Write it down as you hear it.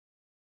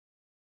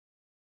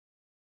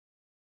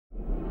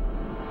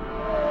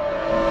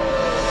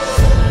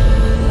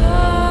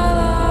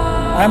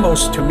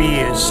Amos, to me,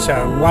 is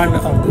one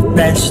of the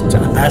best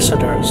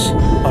ambassadors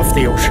of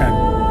the ocean.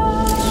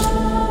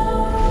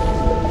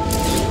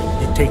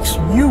 It takes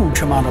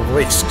huge amount of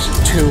risks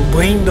to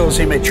bring those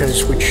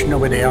images which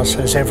nobody else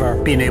has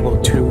ever been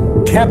able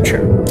to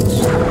capture.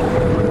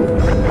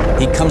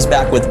 He comes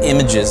back with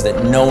images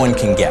that no one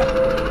can get.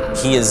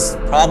 He is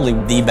probably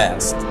the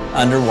best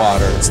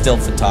underwater still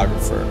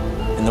photographer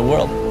in the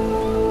world.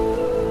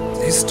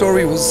 His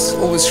story was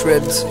always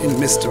shrouded in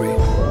mystery.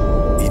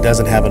 He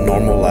doesn't have a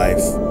normal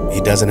life. He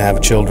doesn't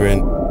have children.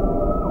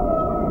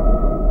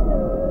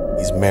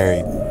 He's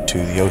married to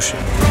the ocean.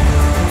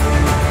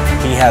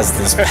 He has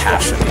this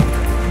passion.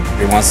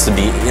 He wants to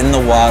be in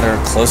the water,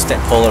 close to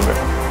polar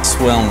bear,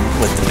 swim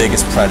with the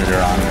biggest predator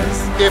on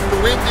Earth. If the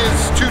wind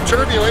is too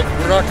turbulent,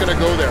 we're not going to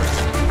go there.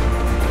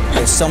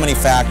 There's so many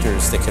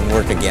factors that can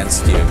work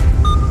against you.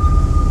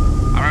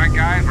 All right,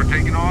 guys, we're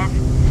taking off.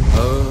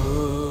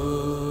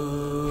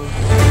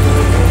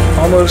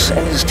 Amos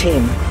and his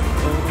team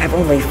have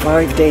only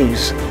 5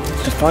 days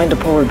to find a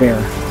polar bear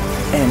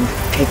and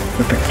take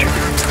the picture.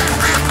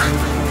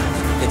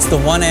 It's the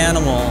one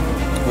animal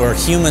where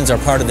humans are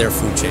part of their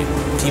food chain.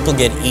 People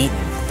get eaten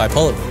by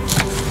polar bears.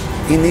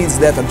 He needs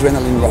that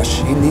adrenaline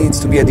rush. He needs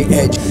to be at the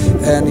edge.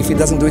 And if he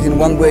doesn't do it in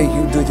one way,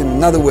 he'll do it in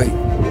another way.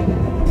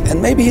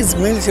 And maybe his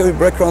military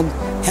background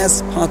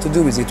has part to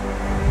do with it.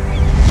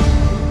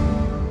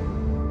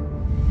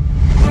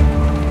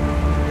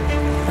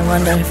 I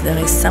wonder if there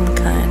is some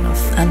kind of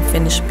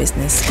unfinished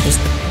business with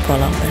the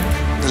polar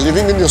bear.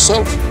 Believing in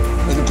yourself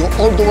and go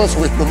all the way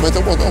for it, no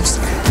matter what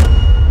obstacle.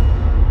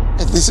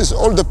 And this is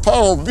all the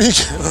power of big.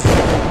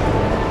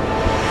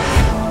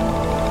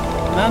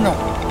 No.